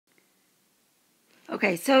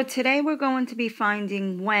Okay, so today we're going to be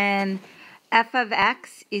finding when f of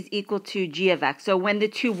x is equal to g of x. So when the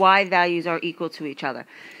two y values are equal to each other.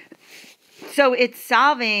 So it's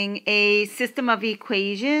solving a system of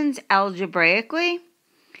equations algebraically.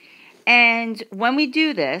 And when we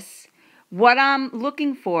do this, what I'm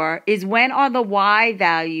looking for is when are the y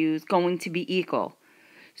values going to be equal.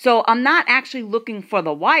 So I'm not actually looking for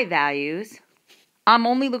the y values. I'm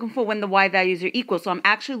only looking for when the y values are equal, so I'm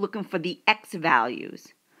actually looking for the x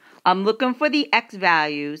values. I'm looking for the x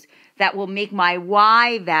values that will make my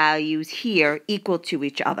y values here equal to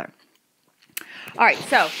each other. All right,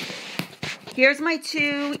 so here's my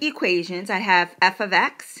two equations. I have f of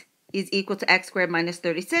x is equal to x squared minus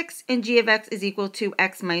 36, and g of x is equal to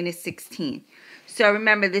x minus 16. So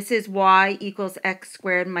remember, this is y equals x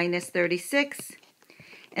squared minus 36,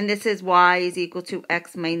 and this is y is equal to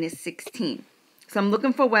x minus 16. So I'm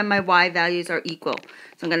looking for when my y values are equal.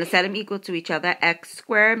 So I'm going to set them equal to each other. X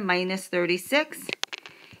squared minus 36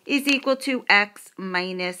 is equal to x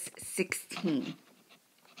minus 16.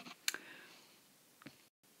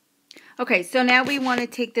 Okay, so now we want to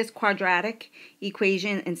take this quadratic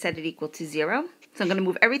equation and set it equal to 0. So I'm going to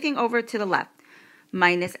move everything over to the left.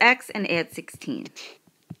 Minus x and add 16.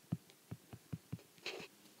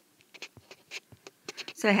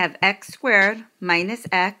 So I have x squared minus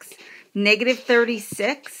x. Negative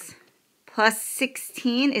 36 plus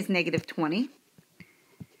 16 is negative 20.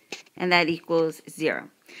 And that equals 0.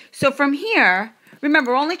 So from here,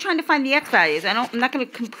 remember, we're only trying to find the x values. I'm not going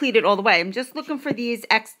to complete it all the way. I'm just looking for the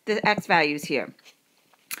x values here.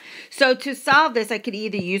 So to solve this, I could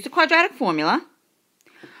either use the quadratic formula,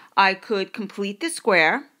 I could complete the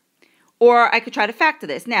square, or I could try to factor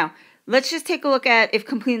this. Now, let's just take a look at if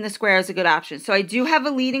completing the square is a good option. So I do have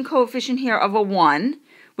a leading coefficient here of a 1,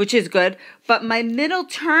 which is good, but my middle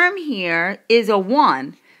term here is a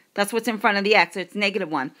 1. That's what's in front of the x, so it's negative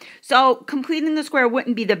 1. So completing the square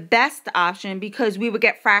wouldn't be the best option because we would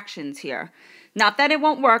get fractions here. Not that it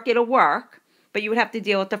won't work, it'll work, but you would have to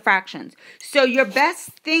deal with the fractions. So your best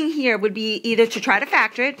thing here would be either to try to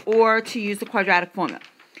factor it or to use the quadratic formula.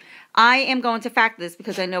 I am going to factor this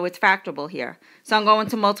because I know it's factorable here. So I'm going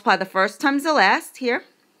to multiply the first times the last here.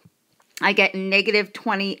 I get negative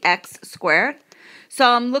 20x squared. So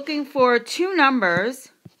I'm looking for two numbers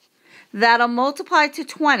that'll multiply to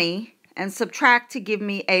 20 and subtract to give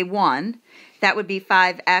me a 1. That would be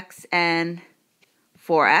 5x and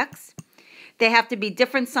 4x. They have to be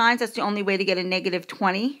different signs. That's the only way to get a negative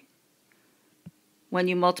 20. When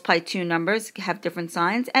you multiply two numbers, have different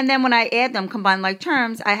signs. And then when I add them, combine like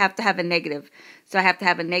terms, I have to have a negative. So I have to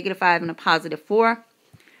have a negative 5 and a positive 4.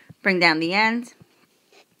 Bring down the end.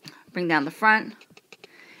 Bring down the front.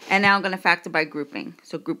 And now I'm going to factor by grouping.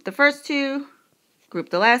 So group the first two, group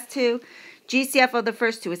the last two. GCF of the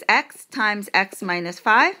first two is x times x minus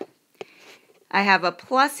 5. I have a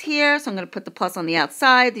plus here, so I'm going to put the plus on the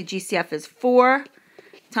outside. The GCF is 4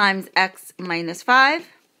 times x minus 5.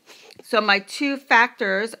 So my two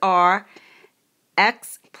factors are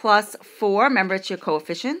x plus 4, remember it's your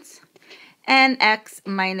coefficients, and x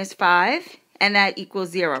minus 5, and that equals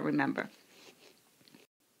 0, remember.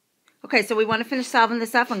 Okay, so we want to finish solving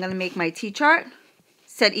this up. I'm going to make my t-chart.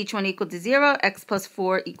 Set each one equal to 0. X plus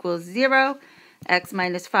 4 equals 0. X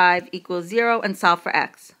minus 5 equals 0. And solve for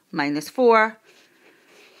x. Minus 4.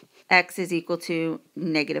 X is equal to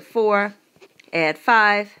negative 4. Add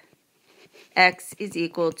 5. X is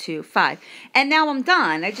equal to 5. And now I'm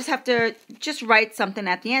done. I just have to write something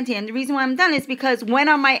at the end here. And the reason why I'm done is because when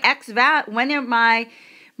are my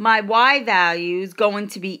my y values going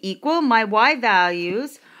to be equal? My y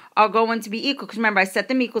values are going to be equal, because remember, I set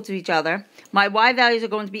them equal to each other. My y values are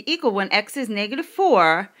going to be equal when x is negative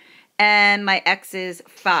 4 and my x is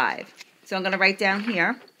 5. So I'm going to write down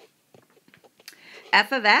here,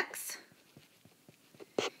 f of x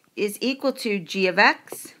is equal to g of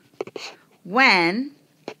x when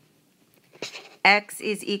x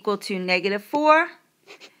is equal to negative 4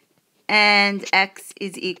 and x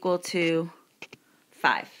is equal to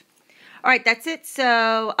 5. All right, that's it.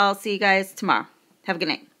 So I'll see you guys tomorrow. Have a good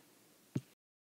night.